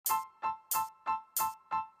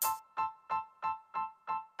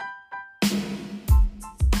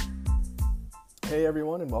Hey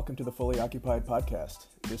everyone, and welcome to the Fully Occupied Podcast.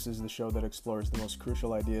 This is the show that explores the most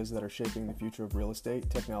crucial ideas that are shaping the future of real estate,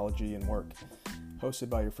 technology, and work. Hosted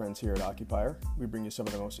by your friends here at Occupier, we bring you some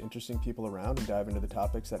of the most interesting people around and dive into the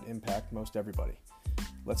topics that impact most everybody.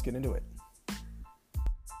 Let's get into it.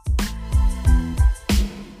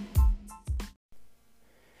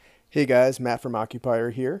 Hey guys, Matt from Occupier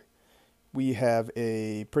here. We have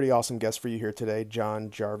a pretty awesome guest for you here today, John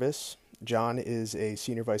Jarvis. John is a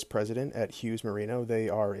senior vice president at Hughes Marino. They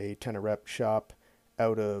are a tenant rep shop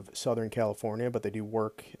out of Southern California, but they do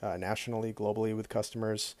work nationally, globally with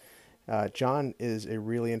customers. John is a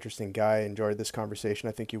really interesting guy. I enjoyed this conversation.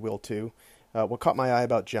 I think you will too. What caught my eye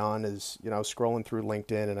about John is, I was scrolling through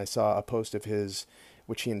LinkedIn and I saw a post of his,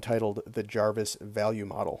 which he entitled The Jarvis Value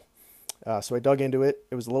Model. So I dug into it.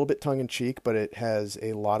 It was a little bit tongue-in-cheek, but it has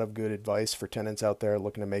a lot of good advice for tenants out there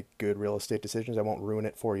looking to make good real estate decisions. I won't ruin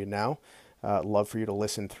it for you now. Love for you to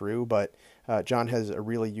listen through, but John has a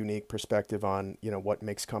really unique perspective on what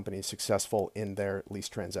makes companies successful in their lease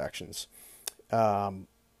transactions.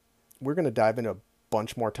 We're going to dive into a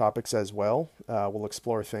bunch more topics as well. We'll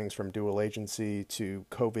explore things from dual agency to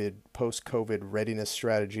COVID, post-COVID readiness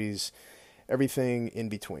strategies, everything in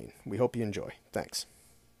between. We hope you enjoy. Thanks.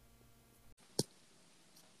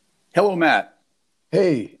 Hello, Matt.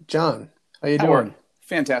 Hey, John. How you doing?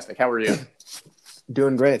 Fantastic. How are you?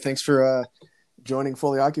 Doing great. Thanks for joining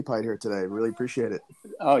Fully Occupied here today. Really appreciate it.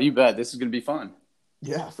 Oh, you bet. This is going to be fun.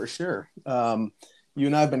 Yeah, for sure. You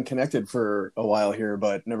and I have been connected for a while here,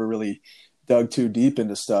 but never really dug too deep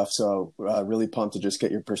into stuff. So really pumped to just get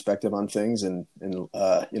your perspective on things and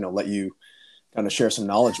let you kind of share some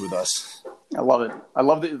knowledge with us. I love it. I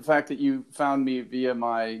love the fact that you found me via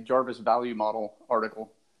my Jarvis Value Model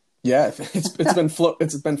article. Yeah, it's been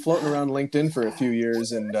floating around LinkedIn for a few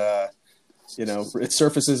years, and it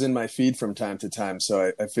surfaces in my feed from time to time.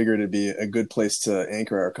 So I figured it'd be a good place to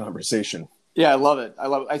anchor our conversation. Yeah, I love it.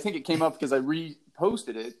 I think it came up because I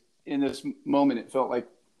reposted it in this moment. It felt like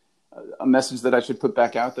a message that I should put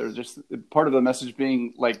back out there. Just part of the message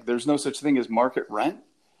being like, there's no such thing as market rent,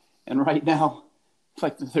 and right now, it's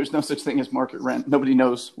like there's no such thing as market rent. Nobody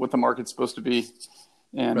knows what the market's supposed to be.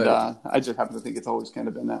 And right. I just happen to think it's always kind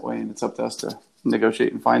of been that way, and it's up to us to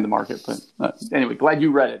negotiate and find the market. But anyway, glad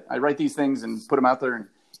you read it. I write these things and put them out there, and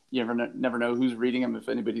you never know who's reading them, if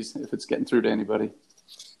it's getting through to anybody.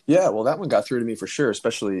 Yeah, well, that one got through to me for sure,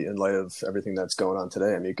 especially in light of everything that's going on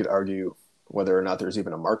today. I mean, you could argue whether or not there's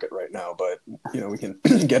even a market right now, but we can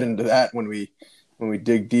get into that when we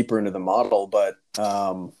dig deeper into the model. But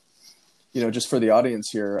just for the audience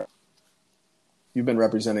here, you've been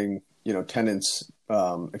representing tenants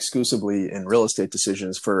exclusively in real estate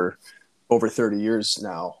decisions for over 30 years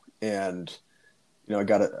now. And, I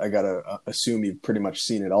gotta assume you've pretty much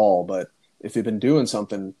seen it all, but if you've been doing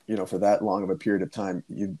something, for that long of a period of time,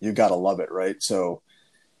 you gotta love it. Right. So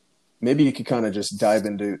maybe you could kind of just dive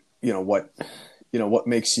into, what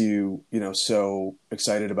makes you, so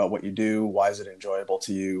excited about what you do. Why is it enjoyable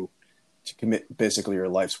to you to commit basically your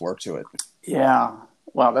life's work to it? Yeah.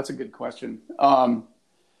 Wow. That's a good question.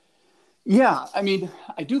 Yeah, I mean,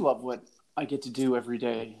 I do love what I get to do every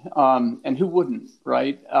day. And who wouldn't,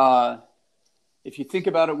 right? If you think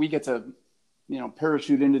about it, we get to,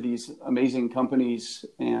 parachute into these amazing companies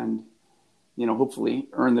and, hopefully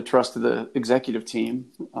earn the trust of the executive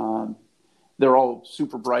team. They're all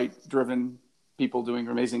super bright, driven people doing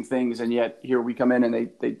amazing things. And yet here we come in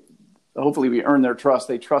and they hopefully we earn their trust.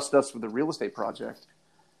 They trust us with a real estate project.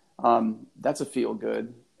 That's a feel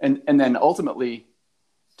good. And then ultimately,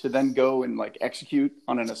 to then go and execute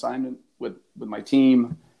on an assignment with my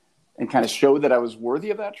team and kind of show that I was worthy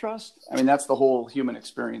of that trust. I mean, that's the whole human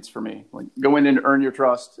experience for me. Go in and earn your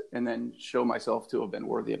trust and then show myself to have been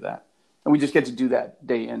worthy of that. And we just get to do that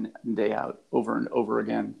day in and day out, over and over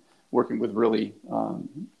again, working with really,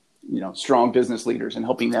 strong business leaders and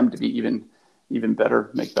helping them to be even better,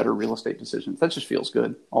 make better real estate decisions. That just feels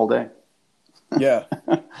good all day. Yeah.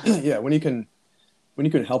 Yeah. When you can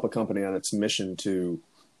help a company on its mission to,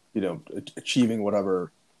 achieving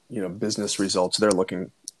whatever, business results they're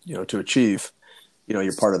looking, to achieve,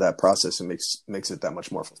 you're part of that process and makes it that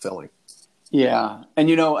much more fulfilling. Yeah.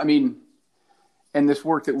 And, and this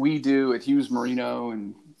work that we do at Hughes Marino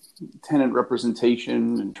and tenant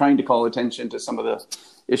representation and trying to call attention to some of the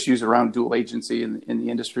issues around dual agency in the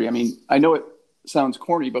industry. I mean, I know it sounds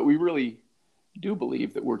corny, but we really do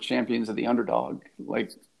believe that we're champions of the underdog,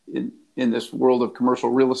 in this world of commercial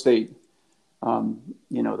real estate.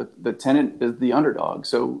 The tenant is the underdog.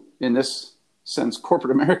 So in this sense,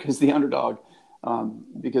 corporate America is the underdog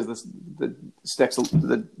because the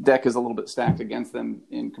deck is a little bit stacked against them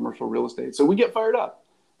in commercial real estate. So we get fired up.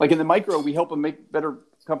 like in the micro, we help them make better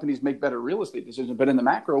companies make better real estate decisions. But in the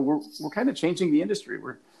macro, we're kind of changing the industry.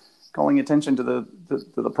 We're calling attention to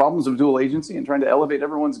the problems of dual agency and trying to elevate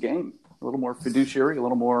everyone's game. A little more fiduciary, a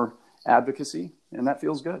little more advocacy, and that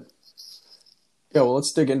feels good. Yeah, well,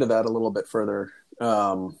 let's dig into that a little bit further.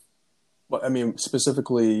 I mean,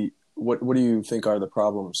 specifically, what do you think are the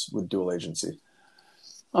problems with dual agency?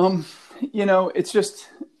 It's just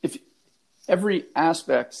if every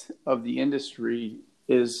aspect of the industry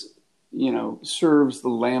is, serves the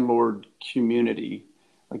landlord community.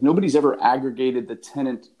 Like nobody's ever aggregated the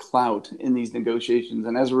tenant clout in these negotiations.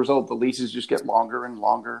 And as a result, the leases just get longer and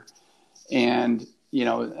longer. And,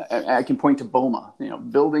 I can point to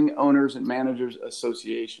BOMA, Building Owners and Managers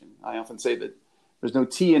Association. I often say that there's no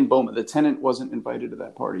T in BOMA. The tenant wasn't invited to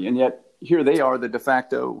that party. And yet here they are, the de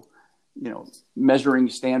facto, measuring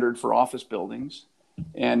standard for office buildings.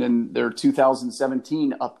 And in their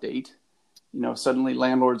 2017 update, suddenly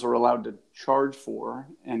landlords are allowed to charge for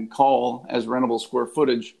and call as rentable square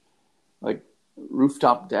footage, like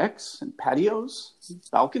rooftop decks and patios,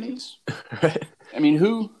 balconies. Right. I mean,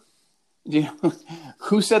 who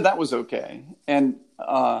said that was okay? And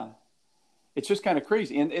it's just kind of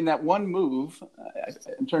crazy. And in that one move,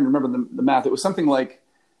 I'm trying to remember the math. It was something like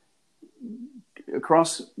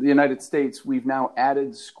across the United States, we've now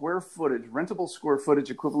added rentable square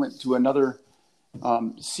footage equivalent to another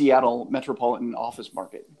Seattle metropolitan office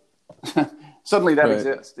market. Suddenly that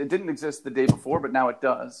exists. It didn't exist the day before, but now it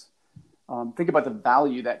does. Think about the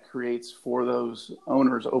value that creates for those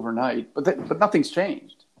owners overnight, but nothing's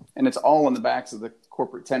changed. And it's all on the backs of the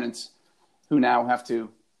corporate tenants who now have to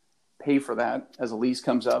pay for that as a lease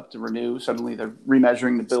comes up to renew. Suddenly they're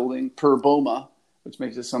remeasuring the building per BOMA, which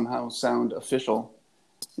makes it somehow sound official.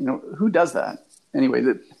 Who does that? Anyway,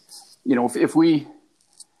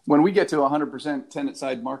 when we get to 100% tenant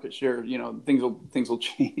side market share, things will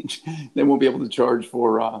change. They won't be able to charge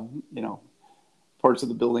for, parts of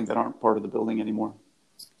the building that aren't part of the building anymore.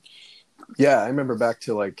 Yeah. I remember back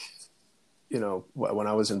to when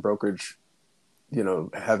I was in brokerage,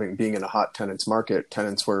 being in a hot tenants market,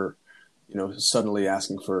 tenants were, suddenly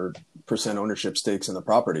asking for percent ownership stakes in the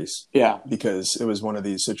properties. Yeah. Because it was one of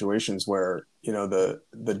these situations where,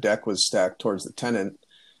 the deck was stacked towards the tenant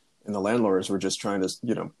and the landlords were just trying to,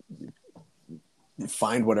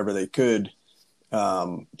 find whatever they could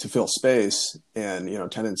to fill space.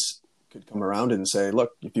 And, tenants could come around and say,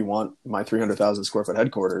 look, if you want my 300,000 square foot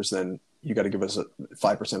headquarters, then you got to give us a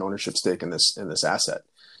 5% ownership stake in this asset.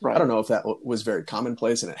 Right. I don't know if that was very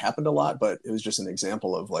commonplace and it happened a lot, but it was just an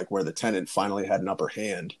example of where the tenant finally had an upper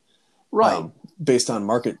hand. Right. Based on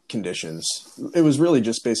market conditions. It was really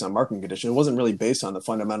just based on market condition. It wasn't really based on the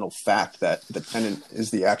fundamental fact that the tenant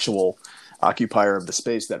is the actual occupier of the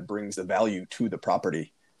space that brings the value to the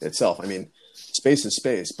property itself. I mean, space is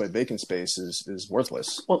space, but vacant space is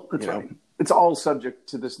worthless. Well, that's right. It's all subject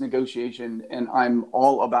to this negotiation, and I'm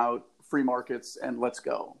all about free markets and let's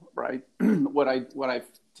go, right? What I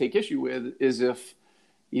take issue with is if,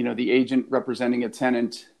 the agent representing a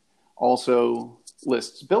tenant also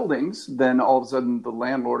lists buildings, then all of a sudden the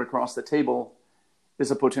landlord across the table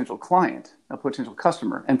is a potential client, a potential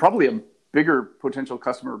customer, and probably a bigger potential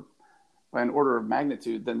customer by an order of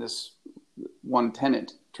magnitude than this one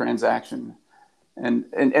tenant transaction. And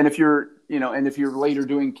if you're, and if you're later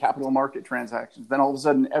doing capital market transactions, then all of a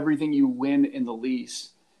sudden everything you win in the lease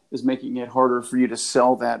is making it harder for you to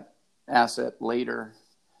sell that asset later.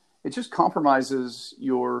 It just compromises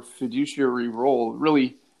your fiduciary role.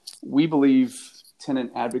 Really, we believe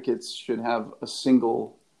tenant advocates should have a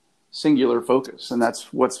singular focus, and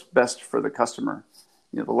that's what's best for the customer.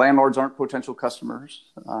 The landlords aren't potential customers.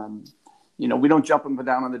 We don't jump them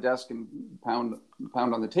down on the desk and pound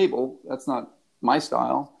on the table. That's not my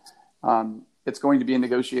style. It's going to be a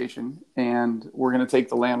negotiation, and we're going to take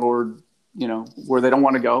the landlord, where they don't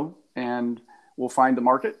want to go, and we'll find the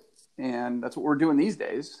market. And that's what we're doing these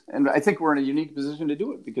days. And I think we're in a unique position to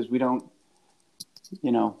do it because we don't,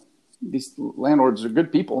 these landlords are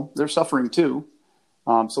good people. They're suffering too.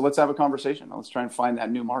 So let's have a conversation. Let's try and find that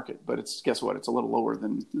new market. But guess what? It's a little lower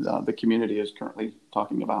than the community is currently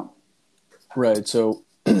talking about. Right. So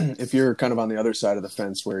if you're kind of on the other side of the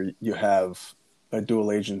fence where you have a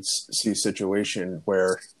dual agency situation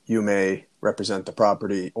where you may represent the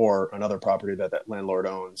property or another property that landlord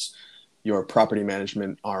owns, your property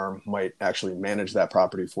management arm might actually manage that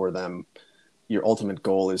property for them. Your ultimate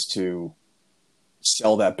goal is to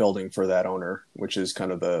sell that building for that owner, which is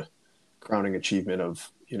kind of the crowning achievement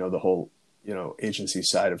of, the whole, agency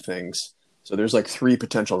side of things. So there's 3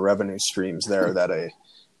 potential revenue streams there that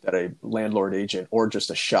a landlord agent or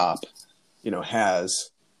just a shop,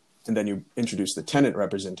 has And then you introduce the tenant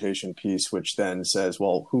representation piece, which then says,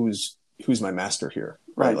 well, who's my master here,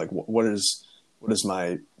 right? Like, what is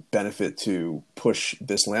my benefit to push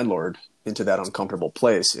this landlord into that uncomfortable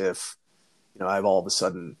place if, I have all of a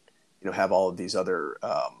sudden, have all of these other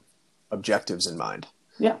objectives in mind.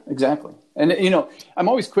 Yeah, exactly. And, I'm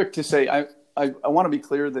always quick to say, I want to be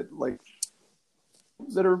clear that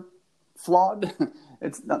that are flawed.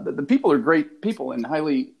 It's not that the people are great people and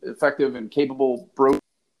highly effective and capable brokers.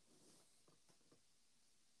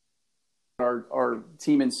 Our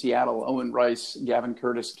team in Seattle, Owen Rice, Gavin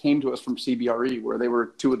Curtis, came to us from CBRE, where they were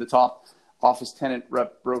two of the top office tenant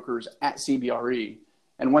rep brokers at CBRE.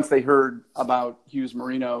 And once they heard about Hughes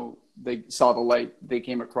Marino, they saw the light. They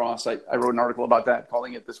came across. I wrote an article about that,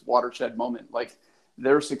 calling it this watershed moment. Like,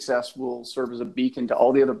 their success will serve as a beacon to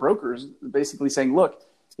all the other brokers, basically saying, look,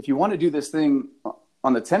 if you want to do this thing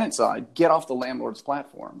on the tenant side, get off the landlord's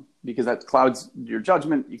platform, because that clouds your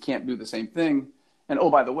judgment. You can't do the same thing. And, oh,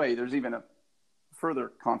 by the way, there's even a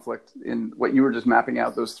further conflict in what you were just mapping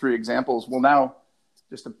out, those three examples. Well, now,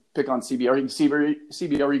 just to pick on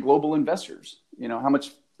CBRE Global Investors, how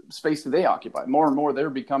much space do they occupy? More and more, they're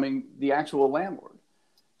becoming the actual landlord.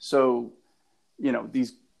 So,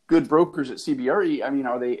 these good brokers at CBRE,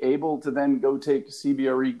 are they able to then go take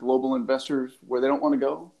CBRE Global Investors where they don't want to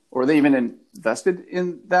go? Or are they even invested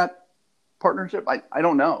in that partnership? I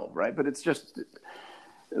don't know, right? But it's just,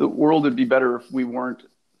 the world would be better if we weren't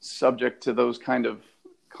subject to those kind of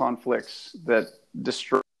conflicts that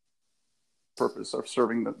destroy the purpose of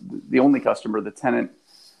serving the only customer, the tenant.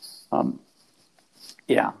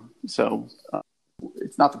 So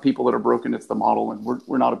it's not the people that are broken, it's the model, and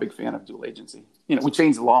we're not a big fan of dual agency. We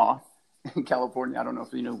changed the law in California. I don't know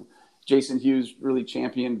if Jason Hughes really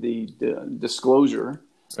championed the disclosure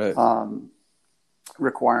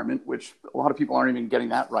requirement, which a lot of people aren't even getting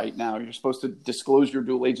that right now. You're supposed to disclose your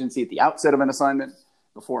dual agency at the outset of an assignment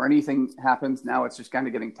before anything happens. Now it's just kind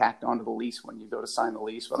of getting tacked onto the lease when you go to sign the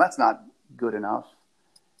lease. Well, that's not good enough.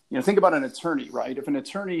 Think about an attorney, right? If an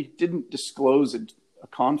attorney didn't disclose a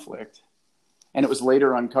conflict and it was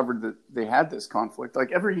later uncovered that they had this conflict,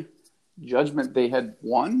 like, every judgment they had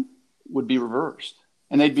won would be reversed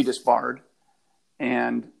and they'd be disbarred.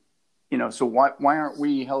 And, so why aren't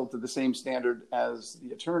we held to the same standard as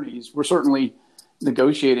the attorneys? We're certainly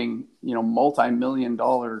negotiating,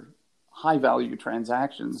 multi-million-dollar high value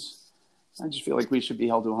transactions. I just feel like we should be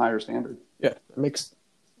held to a higher standard. Yeah, it makes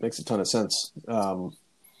a ton of sense.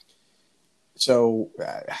 So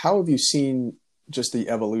how have you seen just the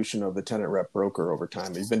evolution of the tenant rep broker over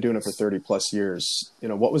time? You've been doing it for 30 plus years.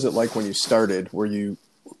 What was it like when you started? Were you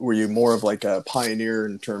more of like a pioneer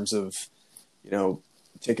in terms of,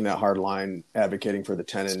 taking that hard line, advocating for the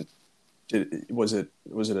tenant? Was it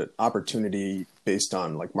an opportunity based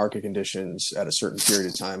on like market conditions at a certain period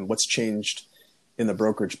of time? What's changed in the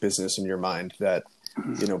brokerage business in your mind that,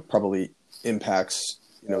 probably impacts,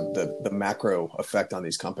 the macro effect on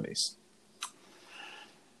these companies?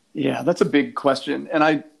 Yeah, that's a big question. And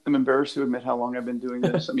I am embarrassed to admit how long I've been doing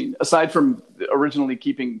this. Aside from originally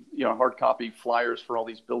keeping, hard copy flyers for all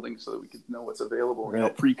these buildings so that we could know what's available,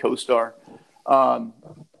 right, pre-CoStar.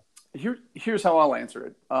 Here's how I'll answer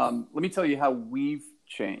it. Let me tell you how we've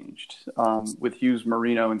changed with Hughes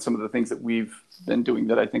Marino and some of the things that we've been doing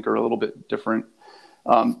that I think are a little bit different.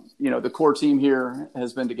 The core team here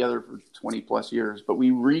has been together for 20 plus years, but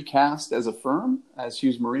we recast as a firm as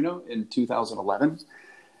Hughes Marino in 2011.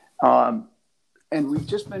 And we've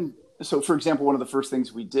just been, so for example, one of the first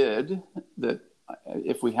things we did that,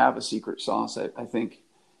 if we have a secret sauce, I think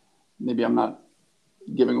maybe I'm not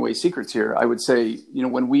giving away secrets here. I would say,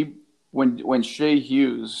 when Shay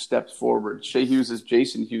Hughes stepped forward, Shay Hughes is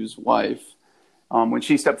Jason Hughes' wife. When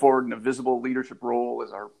she stepped forward in a visible leadership role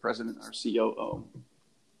as our president, our COO,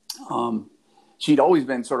 she'd always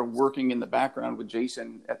been sort of working in the background with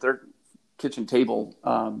Jason at their kitchen table.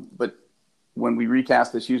 But when we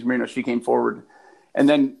recast as Hughes Marino, she came forward, and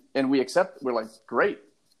we're like, great.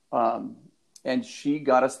 And she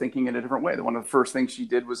got us thinking in a different way. One of the first things she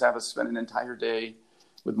did was have us spend an entire day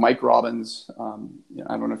with Mike Robbins. I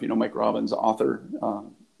don't know if you know Mike Robbins, author,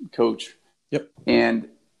 coach. Yep. And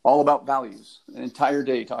all about values, an entire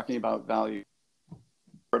day talking about value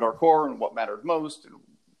at our core and what mattered most.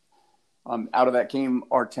 And out of that came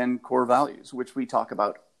our 10 core values, which we talk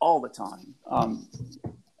about all the time.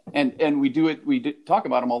 And we talk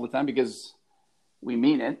about them all the time because we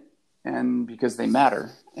mean it and because they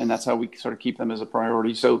matter. And that's how we sort of keep them as a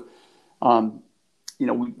priority. So,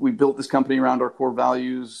 we built this company around our core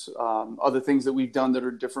values. Other things that we've done that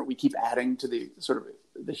are different, we keep adding to the sort of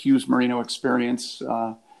the Hughes Marino experience.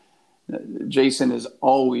 Jason is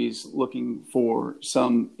always looking for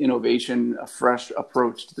some innovation, a fresh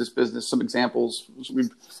approach to this business. Some examples,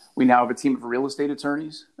 we now have a team of real estate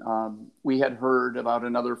attorneys. We had heard about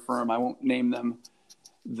another firm, I won't name them,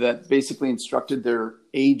 that basically instructed their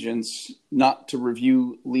agents not to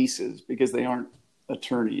review leases because they aren't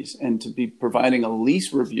attorneys, and to be providing a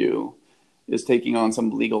lease review is taking on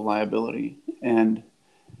some legal liability. And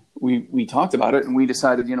we talked about it, and we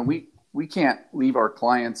decided, we can't leave our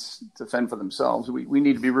clients to fend for themselves. We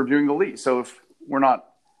need to be reviewing the lease. So if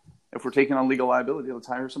we're taking on legal liability, let's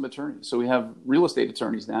hire some attorneys. So we have real estate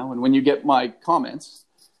attorneys now. And when you get my comments,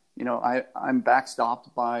 I'm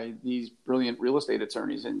backstopped by these brilliant real estate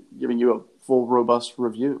attorneys and giving you a full, robust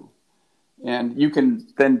review. And you can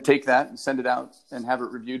then take that and send it out and have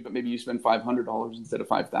it reviewed, but maybe you spend $500 instead of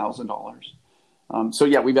 $5,000. So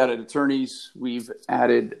yeah, we've added attorneys. We've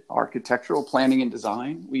added architectural planning and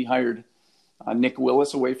design. We hired Nick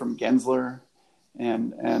Willis away from Gensler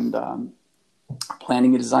and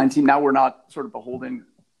planning and design team. Now we're not sort of beholden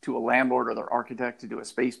to a landlord or their architect to do a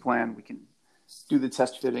space plan. We can do the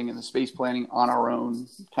test fitting and the space planning on our own,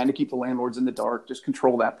 kind of keep the landlords in the dark, just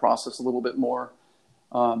control that process a little bit more.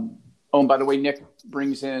 And by the way, Nick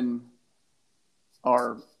brings in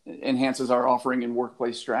enhances our offering in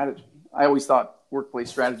workplace strategy. I always thought workplace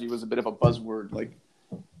strategy was a bit of a buzzword, like,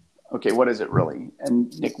 okay, what is it really?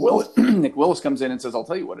 And Nick Willis comes in and says, I'll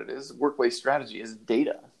tell you what it is. Workplace strategy is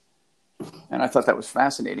data. And I thought that was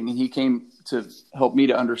fascinating. And he came to help me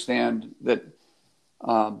to understand that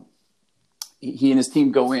he and his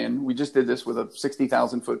team go in. We just did this with a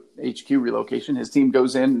 60,000 foot HQ relocation. His team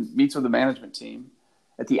goes in, meets with the management team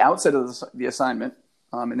at the outset of the assignment.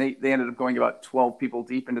 And they ended up going about 12 people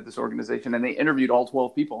deep into this organization, and they interviewed all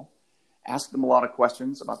 12 people, asked them a lot of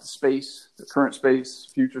questions about the space, the current space,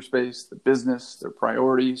 future space, the business, their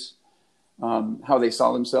priorities, how they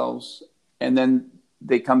saw themselves. And then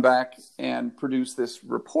they come back and produce this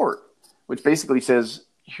report, which basically says,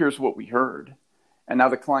 here's what we heard. And now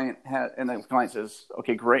the client says,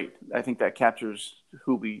 okay, great. I think that captures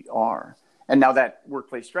who we are. And now that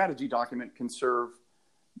workplace strategy document can serve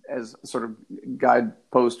as a sort of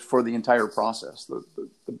guidepost for the entire process.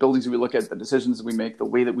 The buildings that we look at, the decisions that we make, the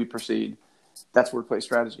way that we proceed, that's workplace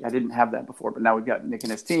strategy. I didn't have that before, but now we've got Nick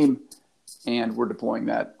and his team, and we're deploying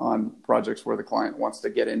that on projects where the client wants to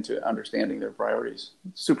get into understanding their priorities.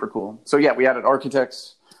 Super cool. So yeah, we added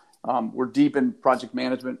architects. We're deep in project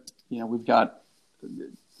management. We've got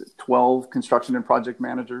 12 construction and project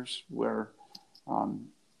managers where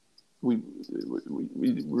we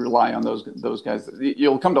rely on those guys.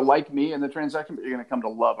 You'll come to like me in the transaction, but you're going to come to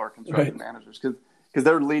love our construction managers because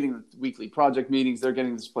they're leading the weekly project meetings. They're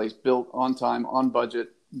getting this place built on time, on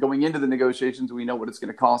budget. Going into the negotiations, we know what it's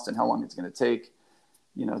going to cost and how long it's going to take.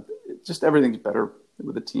 Just everything's better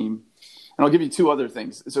with a team. And I'll give you two other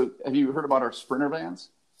things. So have you heard about our Sprinter vans?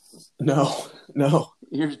 No.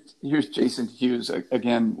 Here's Jason Hughes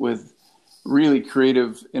again with really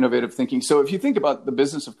creative, innovative thinking. So if you think about the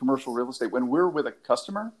business of commercial real estate, when we're with a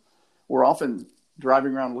customer, we're often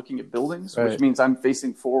driving around looking at buildings, which means I'm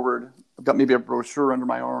facing forward. I've got maybe a brochure under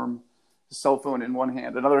my arm, a cell phone in one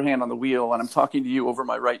hand, another hand on the wheel, and I'm talking to you over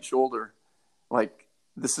my right shoulder. Like,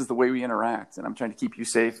 this is the way we interact, and I'm trying to keep you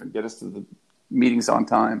safe and get us to the meetings on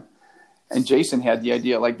time. And Jason had the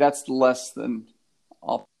idea, like, that's less than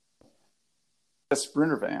a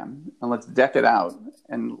Sprinter van, and let's deck it out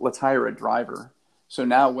and let's hire a driver. So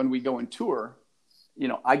now when we go and tour,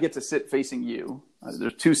 I get to sit facing you.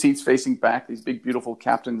 There's two seats facing back, these big, beautiful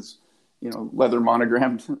captain's, leather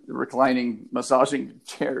monogrammed, reclining, massaging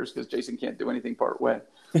chairs because Jason can't do anything part way.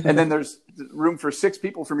 And then there's room for 6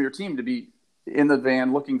 people from your team to be in the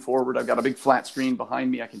van looking forward. I've got a big flat screen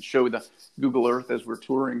behind me. I can show the Google Earth as we're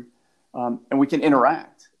touring, and we can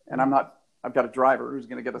interact. And I've got a driver who's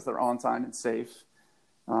going to get us there on time and safe.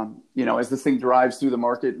 As this thing drives through the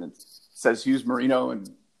market and it says Hughes Marino, and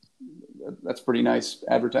that's pretty nice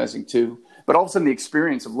advertising too. But all of a sudden the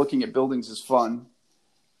experience of looking at buildings is fun.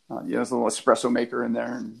 There's a little espresso maker in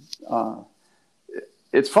there, and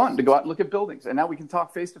it's fun to go out and look at buildings. And now we can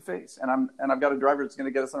talk face to face. And I've got a driver that's going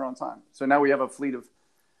to get us there on time. So now we have a fleet of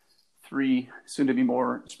 3, soon to be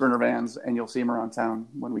more, Sprinter vans, and you'll see them around town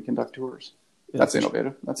when we conduct tours. That's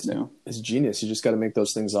innovative. That's new. It's genius. You just got to make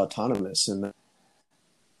those things autonomous, and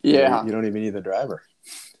you don't even need the driver.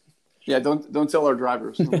 Yeah, don't tell our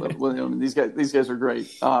drivers. These guys are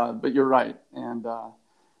great. But you're right. And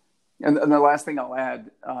the last thing I'll add,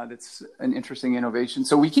 that's an interesting innovation.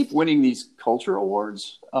 So we keep winning these culture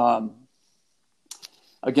awards.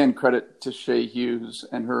 Again, credit to Shay Hughes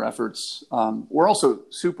and her efforts. We're also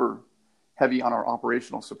super heavy on our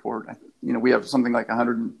operational support. We have something like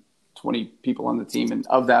 120 20 people on the team. And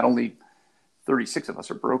of that, only 36 of us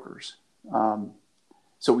are brokers.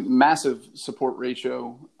 So massive support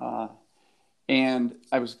ratio. And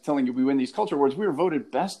I was telling you, we win these culture awards. We were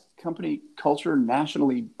voted best company culture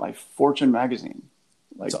nationally by Fortune magazine.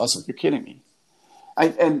 Like, That's awesome. You're kidding me.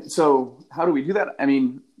 And so how do we do that? I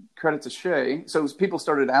mean, credit to Shay. So people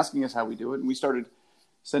started asking us how we do it, and we started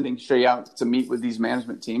sending Shay out to meet with these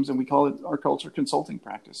management teams, and we call it our culture consulting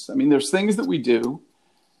practice. I mean, there's things that we do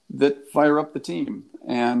that fire up the team,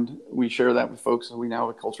 and we share that with folks. So we now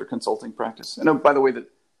have a culture consulting practice. And oh, by the way, that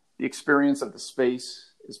the experience of the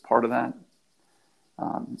space is part of that.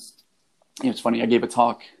 It's funny. I gave a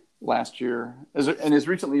talk last year, and as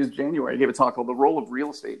recently as January, I gave a talk called "The Role of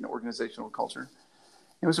Real Estate in Organizational Culture."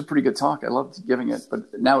 It was a pretty good talk. I loved giving it,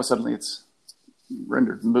 but now suddenly it's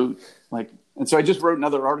rendered moot. And so I just wrote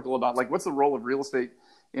another article about what's the role of real estate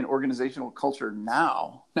in organizational culture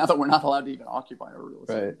now that we're not allowed to even occupy our real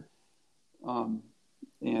estate. Right.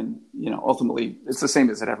 And ultimately it's the same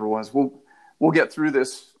as it ever was. We'll get through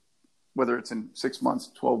this, whether it's in 6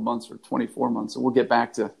 months, 12 months, or 24 months, and we'll get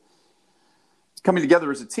back to coming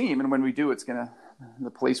together as a team. And when we do,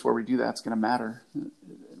 the place where we do that's going to matter.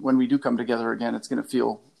 When we do come together again, it's going to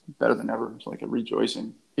feel better than ever. It's like a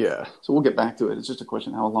rejoicing. Yeah. So we'll get back to it. It's just a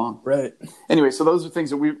question of how long. Right. Anyway, so those are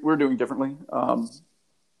things that we're doing differently.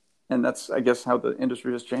 And that's, I guess, how the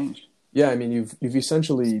industry has changed. Yeah. I mean, you've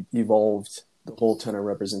essentially evolved the whole tenant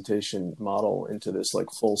representation model into this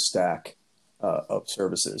full stack of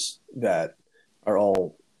services that are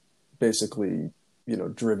all basically,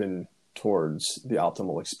 driven towards the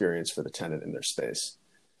optimal experience for the tenant in their space.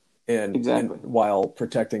 And while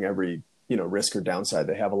protecting every, risk or downside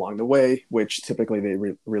they have along the way, which typically they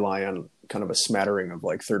rely on kind of a smattering of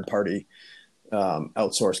third-party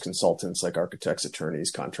outsourced consultants like architects,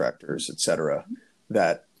 attorneys, contractors, et cetera,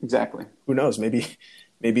 that who knows,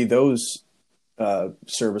 maybe those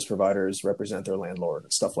service providers represent their landlord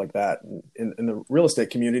and stuff like that. In the real estate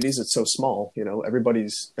communities, it's so small,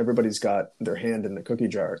 everybody's got their hand in the cookie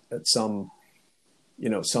jar at some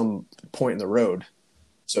point in the road.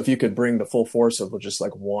 So if you could bring the full force of just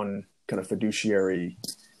one kind of fiduciary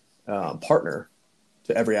partner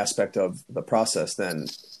to every aspect of the process, then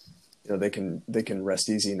they can rest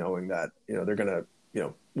easy knowing that they're gonna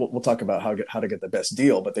we'll talk about how to get the best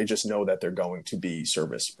deal, but they just know that they're going to be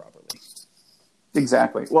serviced properly.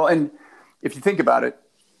 Exactly. Well, and if you think about it,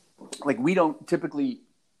 we don't typically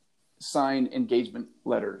sign engagement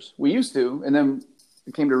letters. We used to, and then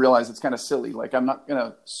we came to realize it's kind of silly. I'm not going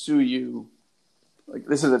to sue you.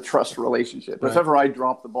 This is a trust relationship. Right. If ever I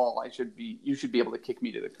drop the ball, you should be able to kick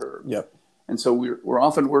me to the curb. Yep. And so we're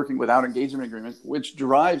often working without engagement agreement, which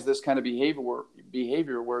drives this kind of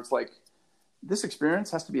behavior where it's this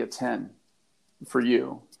experience has to be a 10 for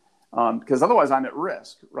you, because otherwise I'm at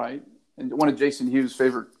risk, right? And one of Jason Hughes'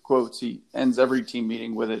 favorite quotes, he ends every team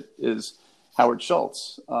meeting with it, is Howard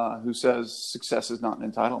Schultz, who says, "Success is not an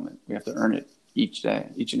entitlement. We have to earn it each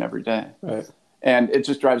and every day." Right. And it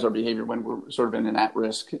just drives our behavior when we're sort of in an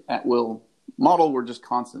at-risk, at-will model. We're just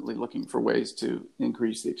constantly looking for ways to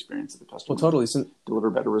increase the experience of the customer. Well, totally. Deliver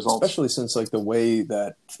better results. Especially since the way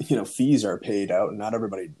that, fees are paid out, and not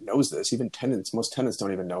everybody knows this, even most tenants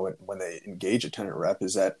don't even know it when they engage a tenant rep,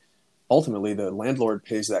 is that ultimately the landlord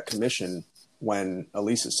pays that commission when a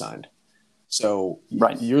lease is signed. So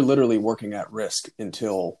You're literally working at risk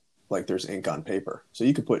until there's ink on paper. So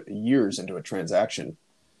you could put years into a transaction,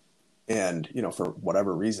 and, for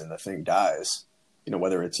whatever reason, the thing dies,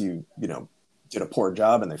 whether it's you did a poor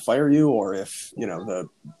job and they fire you, or if, the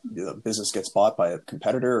business gets bought by a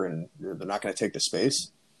competitor and they're not going to take the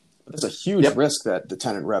space. But there's a huge risk that the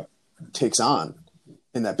tenant rep takes on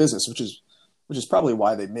in that business, which is probably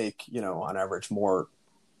why they make, on average more,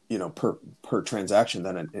 per transaction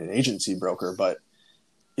than an agency broker. But,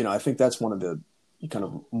 I think that's one of the kind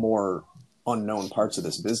of more unknown parts of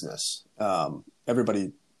this business.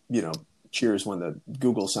 Everybody, cheers when the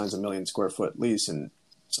Google signs a 1 million square foot lease and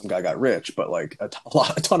some guy got rich, but a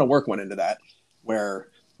ton of work went into that, where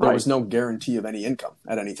there was no guarantee of any income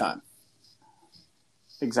at any time.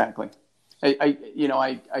 Exactly.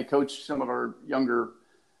 I coach some of our younger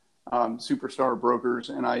superstar brokers,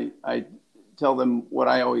 and I tell them what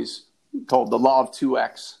I always call the law of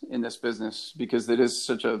 2X in this business, because it is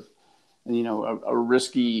such a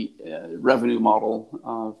risky revenue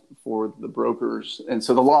model for the brokers. And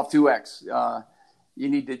so the law of 2X, you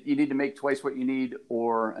need to make twice what you need,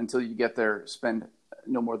 or until you get there, spend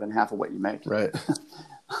no more than half of what you make. Right.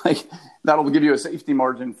 That'll give you a safety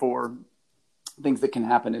margin for things that can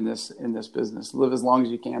happen in this business. Live as long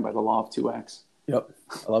as you can by the law of 2X. Yep.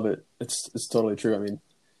 I love it. It's totally true. I mean,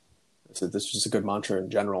 So this is just a good mantra in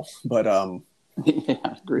general. But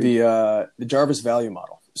Yeah, great. the Jarvis value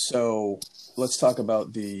model. So let's talk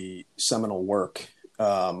about the seminal work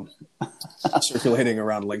circulating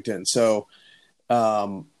around LinkedIn. So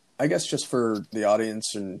I guess just for the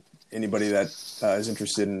audience and anybody that is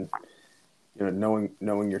interested in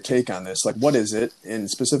knowing your take on this, like what is it, and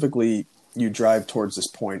specifically you drive towards this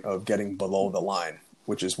point of getting below the line,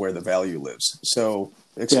 which is where the value lives. So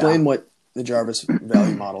explain what the Jarvis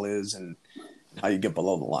value model is and how you get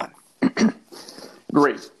below the line.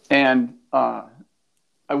 Great. And I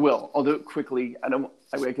will. I'll do it quickly.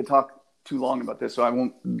 I could talk too long about this, so I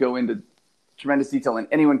won't go into tremendous detail. And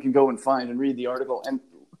anyone can go and find and read the article. And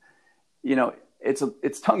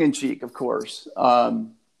it's tongue in cheek, of course.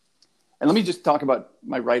 And let me just talk about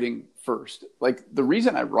my writing first. Like the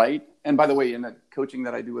reason I write, and by the way, in the coaching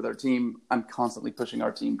that I do with our team, I'm constantly pushing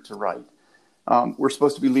our team to write. We're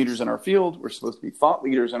supposed to be leaders in our field. We're supposed to be thought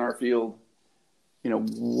leaders in our field.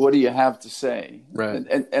 What do you have to say? Right.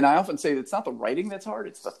 And I often say it's not the writing that's hard,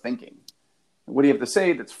 it's the thinking. What do you have to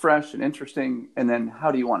say that's fresh and interesting? And then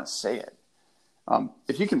how do you want to say it?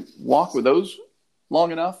 If you can walk with those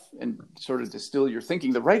long enough and sort of distill your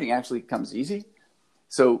thinking, the writing actually comes easy.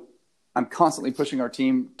 So I'm constantly pushing our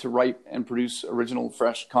team to write and produce original,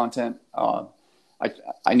 fresh content.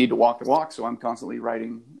 I need to walk the walk, so I'm constantly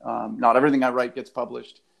writing. Not everything I write gets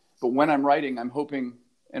published, but when I'm writing, I'm hoping,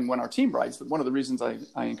 and when our team writes, one of the reasons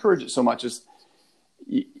I encourage it so much is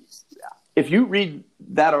if you read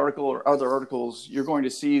that article or other articles, you're going to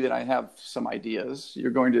see that I have some ideas.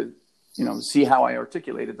 You're going to, see how I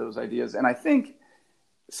articulated those ideas. And I think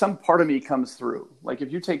some part of me comes through. Like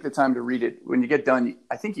if you take the time to read it, when you get done,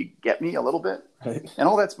 I think you get me a little bit. Right. And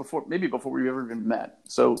all that's before we've ever even met.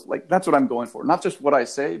 So like, that's what I'm going for. Not just what I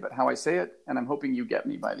say, but how I say it. And I'm hoping you get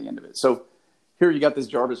me by the end of it. So here you got this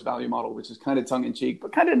Jarvis value model, which is kind of tongue in cheek,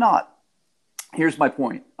 but kind of not. Here's my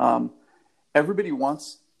point. Everybody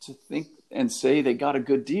wants to think and say they got a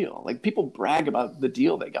good deal. Like people brag about the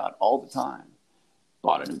deal they got all the time.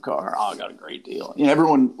 Bought a new car. Oh, I got a great deal.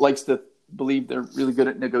 everyone likes to believe they're really good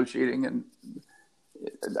at negotiating. And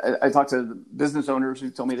I talk to business owners who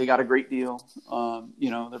tell me they got a great deal.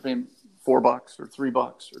 They're paying $4 or $3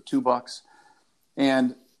 or $2.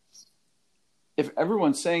 And if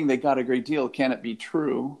everyone's saying they got a great deal, can it be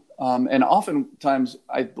true? And oftentimes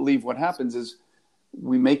I believe what happens is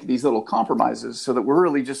we make these little compromises so that we're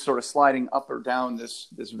really just sort of sliding up or down this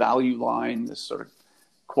value line, this sort of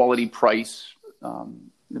quality price.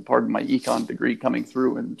 Pardon my econ degree coming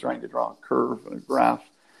through and trying to draw a curve and a graph.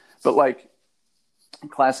 But like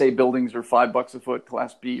Class A buildings are $5 a foot,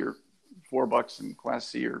 Class B are $4, and Class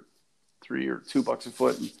C are $3 or $2 a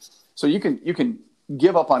foot. And so you can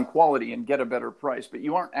give up on quality and get a better price, but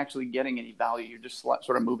you aren't actually getting any value. You're just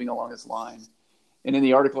sort of moving along this line. And in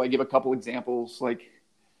the article, I give a couple examples, like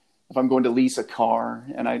if I'm going to lease a car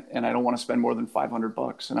and I don't want to spend more than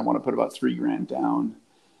 $500 and I want to put about $3,000 down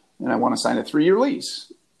and I want to sign a 3-year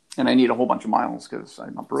lease and I need a whole bunch of miles because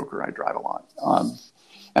I'm a broker, I drive a lot.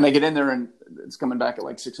 And I get in there and it's coming back at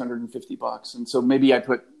like $650. And so maybe I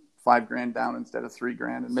put $5,000 down instead of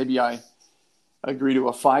 $3,000. And maybe I agree to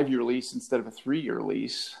a 5-year lease instead of a 3-year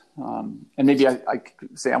lease. And maybe I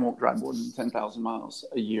say I won't drive more than 10,000 miles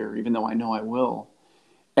a year, even though I know I will.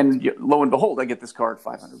 And lo and behold, I get this car at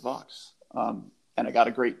 $500. And I got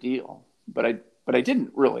a great deal, but I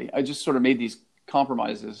didn't really. I just sort of made these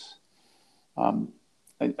compromises.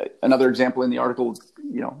 Another example in the article,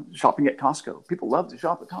 shopping at Costco. People love to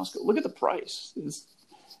shop at Costco. Look at the price. It's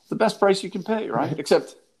the best price you can pay, right?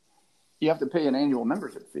 Except you have to pay an annual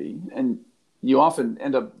membership fee. And you often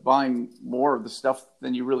end up buying more of the stuff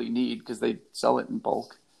than you really need because they sell it in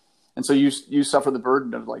bulk. And so you suffer the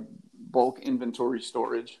burden of like bulk inventory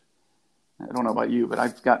storage. I don't know about you, but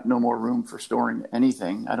I've got no more room for storing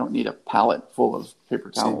anything. I don't need a pallet full of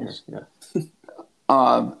paper towels. Yeah.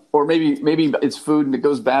 Or maybe it's food and it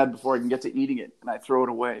goes bad before I can get to eating it and I throw it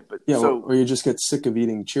away. But yeah, or you just get sick of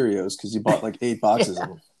eating Cheerios because you bought like 8 boxes of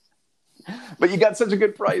them. But you got such a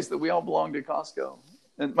good price that we all belong to Costco.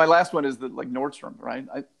 And my last one is like Nordstrom, right?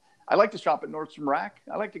 I like to shop at Nordstrom Rack.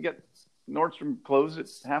 I like to get Nordstrom clothes at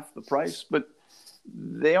half the price, but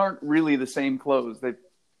they aren't really the same clothes. They've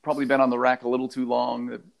probably been on the rack a little too long.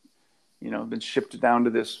 They've, been shipped down to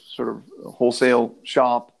this sort of wholesale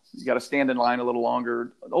shop. You got to stand in line a little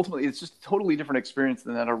longer. Ultimately, it's just a totally different experience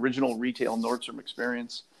than that original retail Nordstrom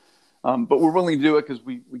experience. But we're willing to do it because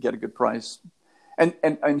we get a good price. And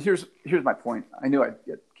here's my point. I knew I'd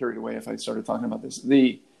get carried away if I started talking about this.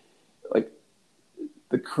 The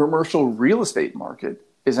commercial real estate market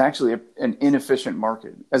is actually an inefficient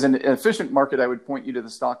market. As an efficient market, I would point you to the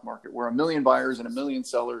stock market, where 1 million buyers and 1 million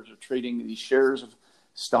sellers are trading these shares of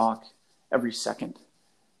stock every second,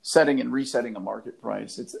 setting and resetting a market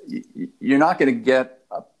price. You're not going to get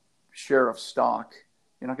a share of stock.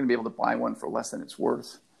 You're not going to be able to buy one for less than it's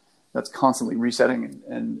worth. That's constantly resetting,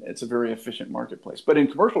 and it's a very efficient marketplace. But in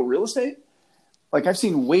commercial real estate, like, I've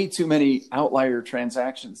seen way too many outlier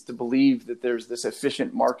transactions to believe that there's this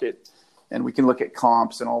efficient market, and we can look at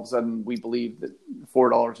comps, and all of a sudden we believe that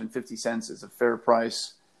 $4.50 is a fair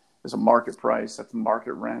price, is a market price, that's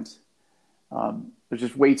market rent. There's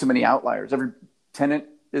just way too many outliers. Every tenant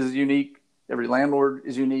is unique. Every landlord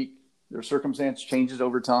is unique. Their circumstance changes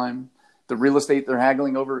over time. The real estate they're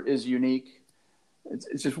haggling over is unique.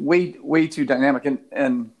 It's just way too dynamic.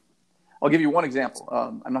 And I'll give you one example.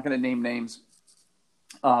 I'm not going to name names.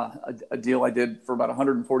 A deal I did for about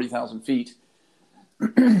 140,000 feet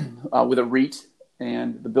with a REIT,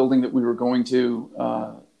 and the building that we were going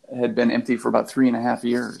to had been empty for about 3.5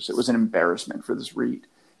 years. It was an embarrassment for this REIT.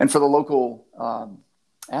 And for the local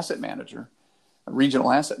asset manager, a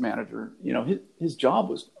regional asset manager, his job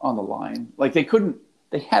was on the line. Like,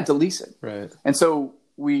 they had to lease it. Right. And so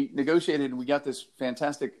we negotiated, and we got this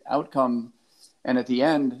fantastic outcome. And at the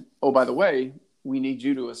end, oh, by the way, we need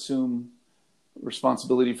you to assume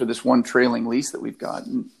responsibility for this one trailing lease that we've got.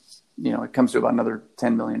 And, it comes to about another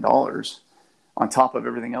 $10 million on top of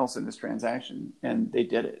everything else in this transaction. And they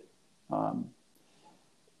did it.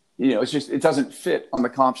 It's just, it doesn't fit on the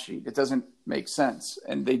comp sheet. It doesn't make sense.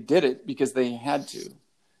 And they did it because they had to.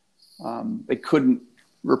 They couldn't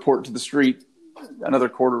report to the street another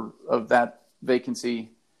quarter of that vacancy.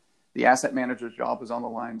 The asset manager's job was on the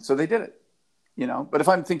line. So they did it. But if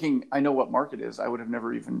I'm thinking I know what market is, I would have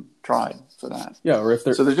never even tried for that. Yeah, or if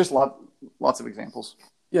so there's just lots of examples.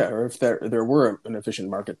 Yeah, or if there were an efficient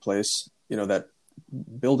marketplace, that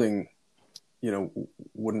building,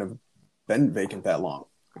 wouldn't have been vacant that long.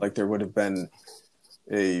 Like, there would have been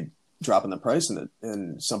a drop in the price,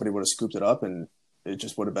 and somebody would have scooped it up, and it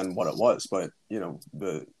just would have been what it was. But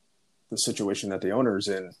the situation that the owner's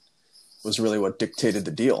in was really what dictated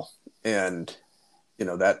the deal, and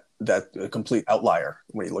that a complete outlier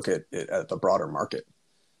when you look at it at the broader market.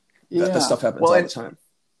 Yeah. That stuff happens all the time.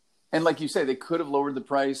 And like you say, they could have lowered the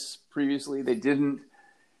price previously. They didn't.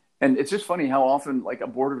 And it's just funny how often, like, a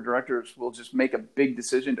board of directors will just make a big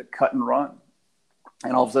decision to cut and run.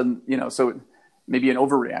 And all of a sudden, so maybe an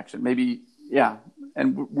overreaction, maybe, yeah.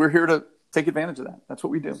 And we're here to take advantage of that. That's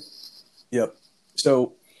what we do. Yep.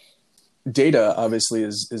 So data obviously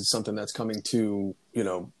is something that's coming to,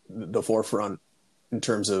 the forefront in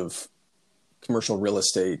terms of commercial real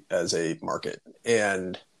estate as a market.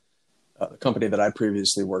 And the company that I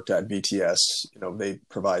previously worked at, VTS, they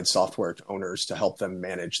provide software to owners to help them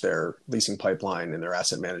manage their leasing pipeline and their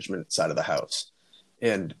asset management side of the house.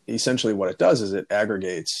 And essentially what it does is it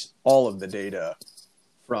aggregates all of the data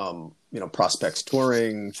from, prospects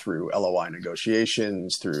touring through LOI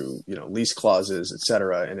negotiations, through, lease clauses, et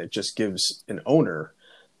cetera. And it just gives an owner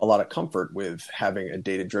a lot of comfort with having a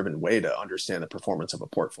data-driven way to understand the performance of a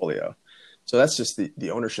portfolio. So that's just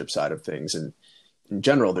the ownership side of things. And in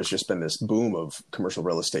general, there's just been this boom of commercial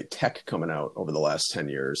real estate tech coming out over the last 10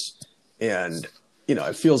 years. And,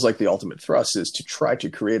 it feels like the ultimate thrust is to try to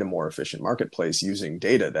create a more efficient marketplace using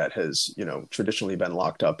data that has, traditionally been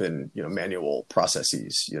locked up in, manual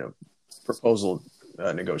processes, proposal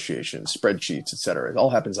negotiations, spreadsheets, et cetera. It all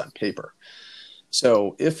happens on paper.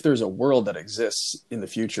 So if there's a world that exists in the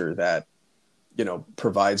future that,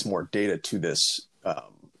 provides more data to this,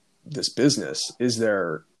 this business, is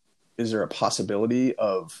there a possibility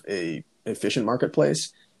of a efficient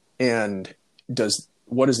marketplace? And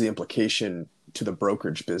what is the implication to the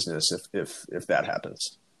brokerage business if that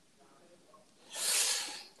happens?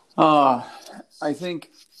 I think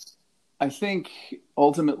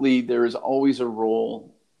ultimately there is always a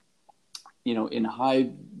role, in high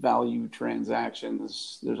value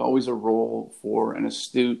transactions. There's always a role for an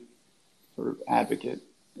astute sort of advocate,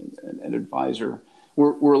 an advisor.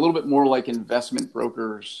 We're a little bit more like investment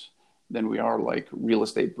brokers than we are like real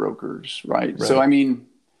estate brokers, right? So,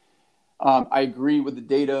 I agree with the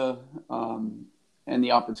data and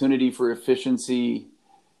the opportunity for efficiency,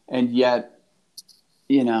 and yet,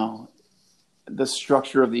 the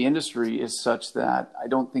structure of the industry is such that I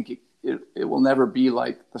don't think it will never be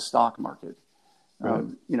like the stock market. Right.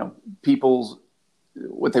 People's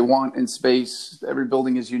what they want in space. Every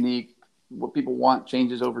building is unique. What people want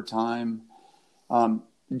changes over time.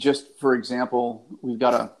 Just for example,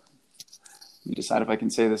 let me decide if I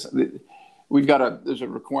can say this. There's a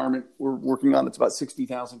requirement we're working on that's about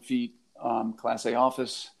 60,000 feet, Class A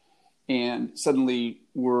office. And suddenly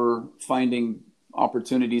we're finding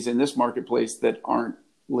opportunities in this marketplace that aren't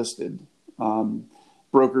listed.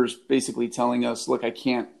 Brokers basically telling us, look, I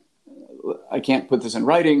can't put this in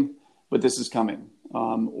writing, but this is coming.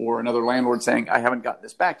 Or another landlord saying, I haven't got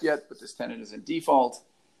this back yet, but this tenant is in default.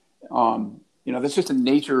 That's just the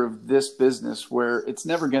nature of this business, where it's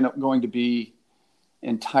never going to be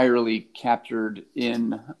entirely captured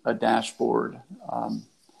in a dashboard.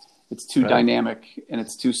 It's too dynamic and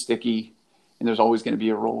it's too sticky, and there's always going to be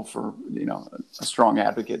a role for a strong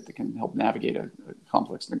advocate that can help navigate a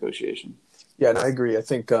complex negotiation. Yeah, and I agree. I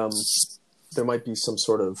think there might be some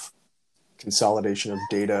sort of consolidation of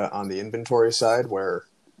data on the inventory side where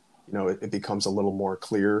it becomes a little more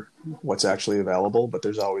clear what's actually available, but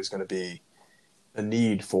there's always going to be a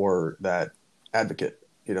need for that advocate.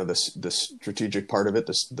 The strategic part of it,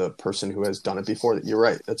 the person who has done it before. You're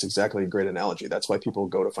right. That's exactly a great analogy. That's why people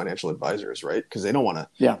go to financial advisors, right? Because they don't want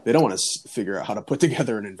to figure out how to put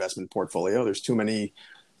together an investment portfolio. There's too many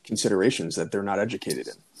considerations that they're not educated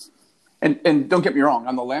in. And don't get me wrong,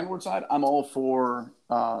 on the landlord side, I'm all for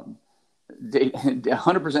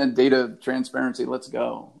 100% data transparency. Let's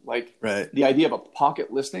go. The idea of a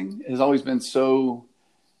pocket listing has always been so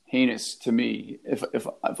heinous to me.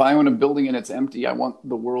 If I own a building and it's empty, I want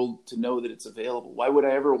the world to know that it's available. Why would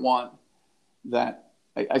I ever want that?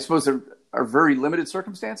 I suppose there are very limited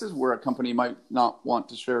circumstances where a company might not want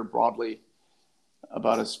to share broadly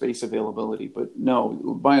about a space availability, but no,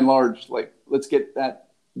 by and large, let's get that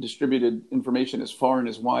distributed information as far and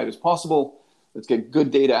as wide as possible. Let's get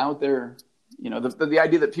good data out there. The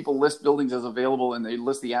idea that people list buildings as available and they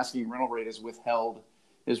list the asking rental rate as withheld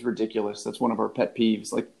is ridiculous. That's one of our pet peeves.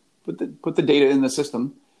 Put the data in the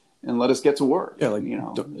system and let us get to work. Yeah,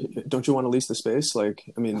 don't you want to lease the space? The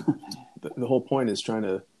whole point is trying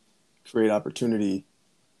to create opportunity,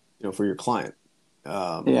 for your client,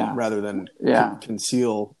 rather than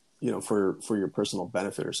conceal, for your personal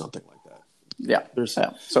benefit or something like that. Yeah.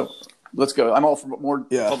 So let's go. I'm all for more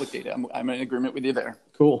public data. I'm in agreement with you there.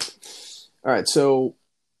 Cool. All right. So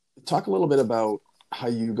talk a little bit about how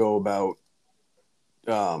you go about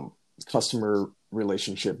customer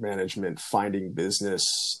relationship management, finding business.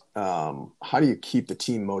 How do you keep the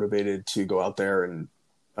team motivated to go out there and,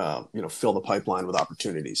 fill the pipeline with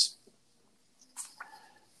opportunities?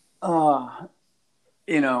 I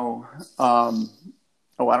don't know. How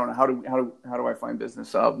do I find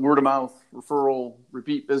business? Word of mouth, referral,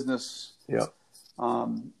 repeat business. Yeah.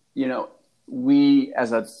 We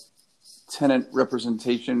as a tenant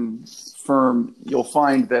representation firm, you'll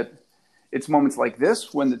find that it's moments like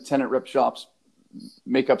this when the tenant rep shops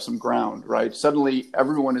make up some ground, right? Suddenly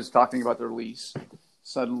everyone is talking about their lease.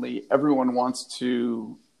 Suddenly everyone wants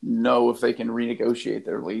to know if they can renegotiate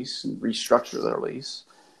their lease and restructure their lease.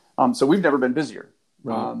 So we've never been busier.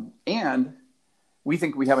 Right. And we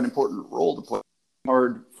think we have an important role to play.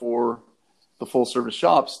 Hard for the full service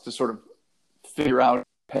shops to sort of figure out,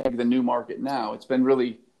 peg the new market now. It's been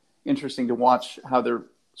really interesting to watch how they're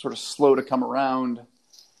sort of slow to come around.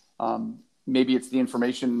 Maybe it's the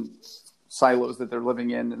information silos that they're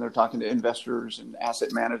living in, and they're talking to investors and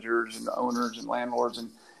asset managers and owners and landlords, and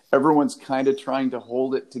everyone's kind of trying to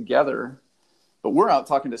hold it together. But we're out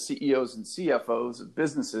talking to CEOs and CFOs of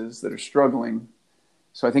businesses that are struggling.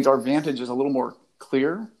 So I think our vantage is a little more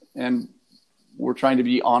clear, and we're trying to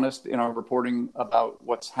be honest in our reporting about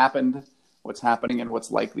what's happened, what's happening, and what's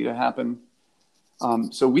likely to happen.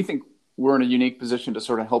 So we think we're in a unique position to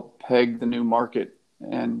sort of help peg the new market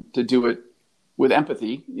and to do it with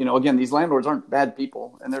empathy. Again, these landlords aren't bad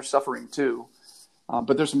people, and they're suffering too.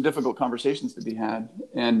 But there's some difficult conversations to be had,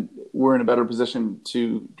 and we're in a better position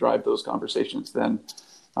to drive those conversations than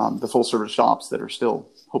the full service shops that are still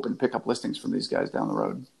hoping to pick up listings from these guys down the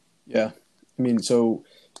road. Yeah. So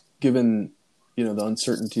given, the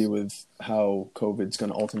uncertainty with how COVID's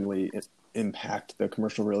going to ultimately impact the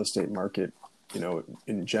commercial real estate market,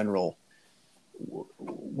 in general,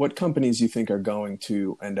 what companies you think are going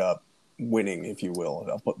to end up winning, if you will?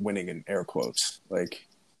 I'll put winning in air quotes.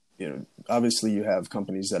 Obviously you have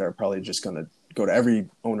companies that are probably just going to go to every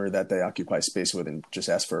owner that they occupy space with and just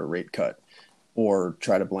ask for a rate cut or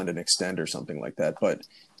try to blend and extend or something like that. But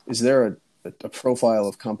is there a profile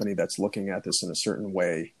of company that's looking at this in a certain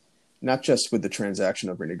way, not just with the transaction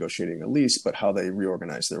of renegotiating a lease, but how they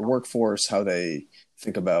reorganize their workforce, how they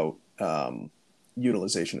think about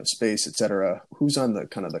utilization of space, et cetera? Who's on the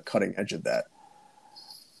kind of the cutting edge of that?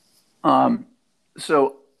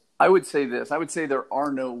 So I would say this. I would say there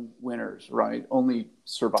are no winners, right? Only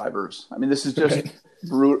survivors. I mean, this is just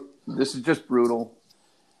brutal. This is just brutal.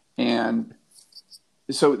 And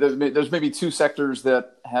so there's maybe two sectors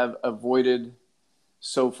that have avoided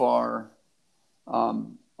so far a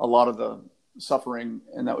lot of the suffering,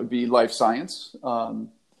 and that would be life science. I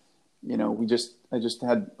just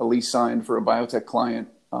had a lease signed for a biotech client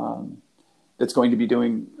that's going to be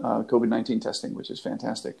doing COVID-19 testing, which is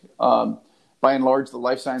fantastic. By and large, the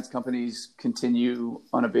life science companies continue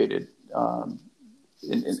unabated.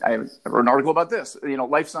 And I wrote an article about this.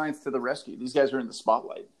 Life science to the rescue. These guys are in the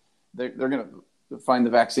spotlight. They're going to find the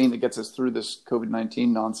vaccine that gets us through this COVID-19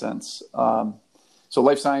 nonsense. So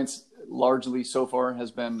life science largely so far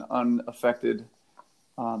has been unaffected.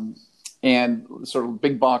 And sort of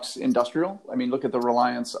big box industrial. I mean, look at the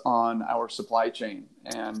reliance on our supply chain,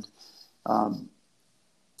 and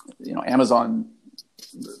Amazon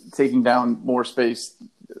taking down more space.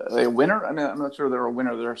 Are they a winner? I mean, I'm not sure they're a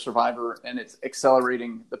winner. They're a survivor, and it's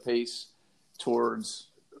accelerating the pace towards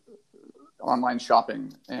online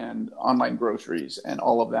shopping and online groceries and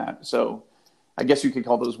all of that. So I guess you could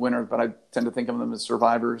call those winners, but I tend to think of them as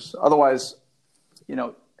survivors. Otherwise,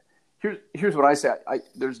 here's what I say.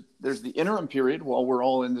 There's the interim period while we're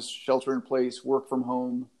all in this shelter in place, work from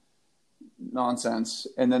home nonsense.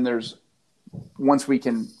 And then there's once we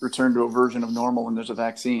can return to a version of normal and there's a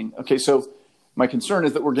vaccine. Okay, so my concern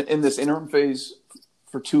is that we're in this interim phase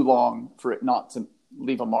for too long for it not to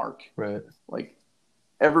leave a mark. Right. Like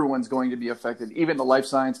everyone's going to be affected. Even the life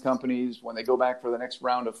science companies, when they go back for the next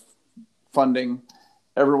round of funding,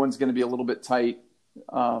 everyone's going to be a little bit tight.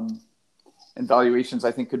 And valuations,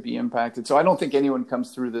 I think, could be impacted. So I don't think anyone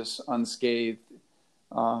comes through this unscathed.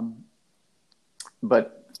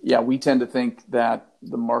 But yeah, we tend to think that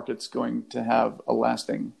the market's going to have a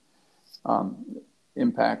lasting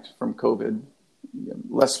impact from COVID.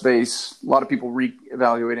 Less space, a lot of people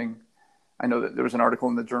reevaluating. I know that there was an article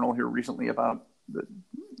in the journal here recently about that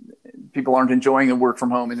people aren't enjoying the work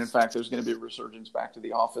from home, and in fact, there's going to be a resurgence back to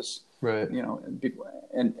the office. Right. And people,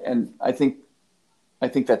 and I think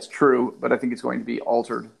that's true, but I think it's going to be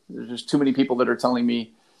altered. There's just too many people that are telling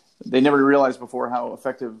me they never realized before how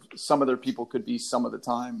effective some of their people could be some of the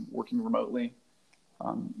time working remotely.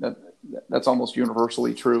 That's almost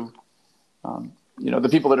universally true. The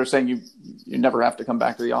people that are saying you never have to come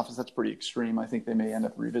back to the office, that's pretty extreme. I think they may end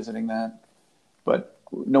up revisiting that. But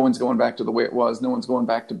no one's going back to the way it was. No one's going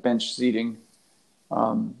back to bench seating.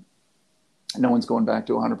 No one's going back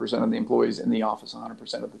to 100% of the employees in the office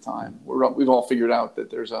 100% of the time. We've all figured out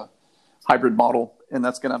that there's a hybrid model, and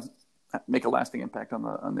that's going to make a lasting impact on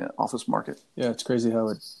the office market. Yeah, it's crazy how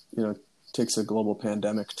it takes a global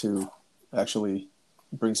pandemic to actually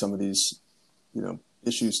bring some of these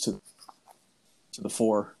issues to the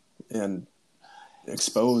fore and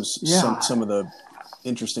expose some of the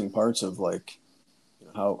interesting parts of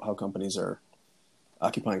how companies are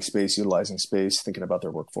occupying space, utilizing space, thinking about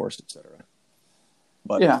their workforce, et cetera.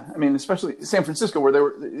 But yeah, I mean, especially San Francisco, where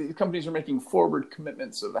the companies are making forward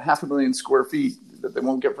commitments of 500,000 square feet that they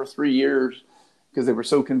won't get for 3 years because they were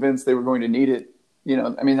so convinced they were going to need it.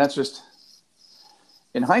 I mean, that's just,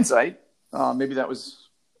 in hindsight, maybe that was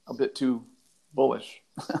a bit too bullish.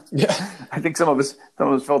 Yeah, I think some of us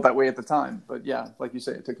felt that way at the time. But yeah, like you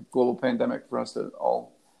say, it took a global pandemic for us to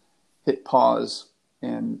all hit pause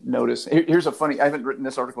and notice. Here's a funny, I haven't written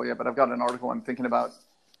this article yet, but I've got an article I'm thinking about,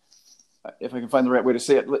 if I can find the right way to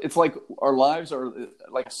say it. It's like our lives are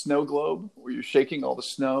like a snow globe where you're shaking all the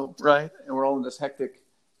snow, right? And we're all in this hectic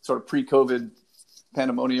sort of pre-COVID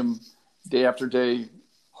pandemonium, day after day,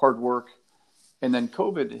 hard work. And then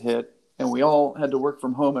COVID hit and we all had to work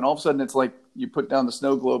from home. And all of a sudden it's like you put down the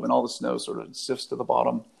snow globe and all the snow sort of sifts to the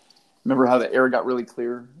bottom. Remember how the air got really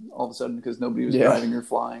clear all of a sudden because nobody was driving or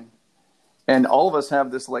flying? And all of us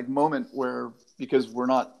have this moment where, because we're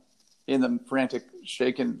not in the frantic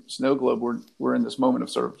shaken snow globe, we're in this moment of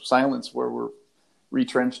sort of silence where we're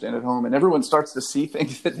retrenched and at home, and everyone starts to see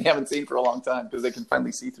things that they haven't seen for a long time because they can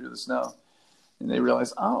finally see through the snow, and they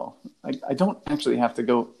realize, I don't actually have to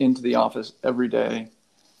go into the office every day.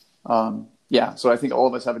 So I think all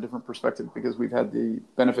of us have a different perspective because we've had the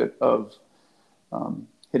benefit of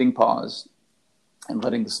hitting pause and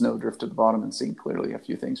letting the snow drift to the bottom and seeing clearly a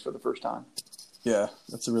few things for the first time. Yeah,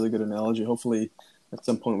 that's a really good analogy. Hopefully at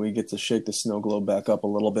some point we get to shake the snow globe back up a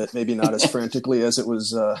little bit, maybe not as frantically as it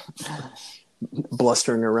was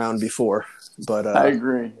blustering around before, but I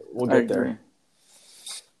agree. We'll get there.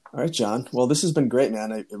 All right, John. Well, this has been great,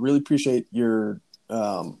 man. I really appreciate your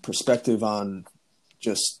perspective on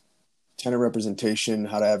just tenant representation,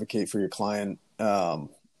 how to advocate for your client,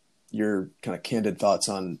 your kind of candid thoughts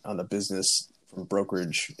on the business from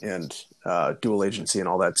brokerage and dual agency and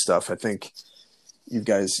all that stuff. I think you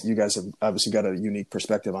guys have obviously got a unique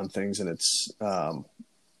perspective on things, and it's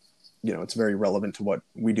it's very relevant to what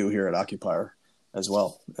we do here at Occupier. as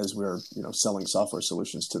well as we're, selling software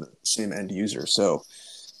solutions to the same end user. So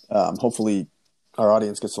hopefully our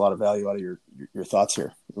audience gets a lot of value out of your thoughts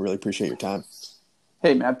here. We really appreciate your time.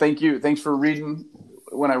 Hey, man, thank you. Thanks for reading.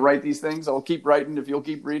 When I write these things, I'll keep writing if you'll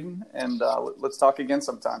keep reading, and let's talk again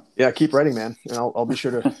sometime. Yeah, keep writing, man. And I'll be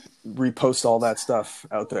sure to repost all that stuff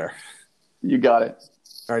out there. You got it.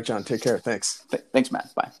 All right, John, take care. Thanks. Thanks,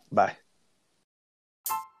 Matt. Bye. Bye.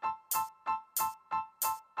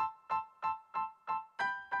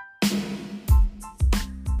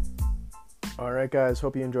 All right, guys.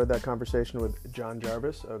 Hope you enjoyed that conversation with John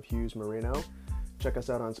Jarvis of Hughes Marino. Check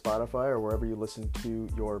us out on Spotify or wherever you listen to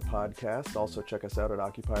your podcast. Also, check us out at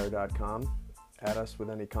occupier.com. Add us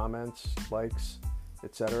with any comments, likes,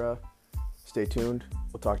 etc. Stay tuned.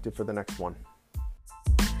 We'll talk to you for the next one.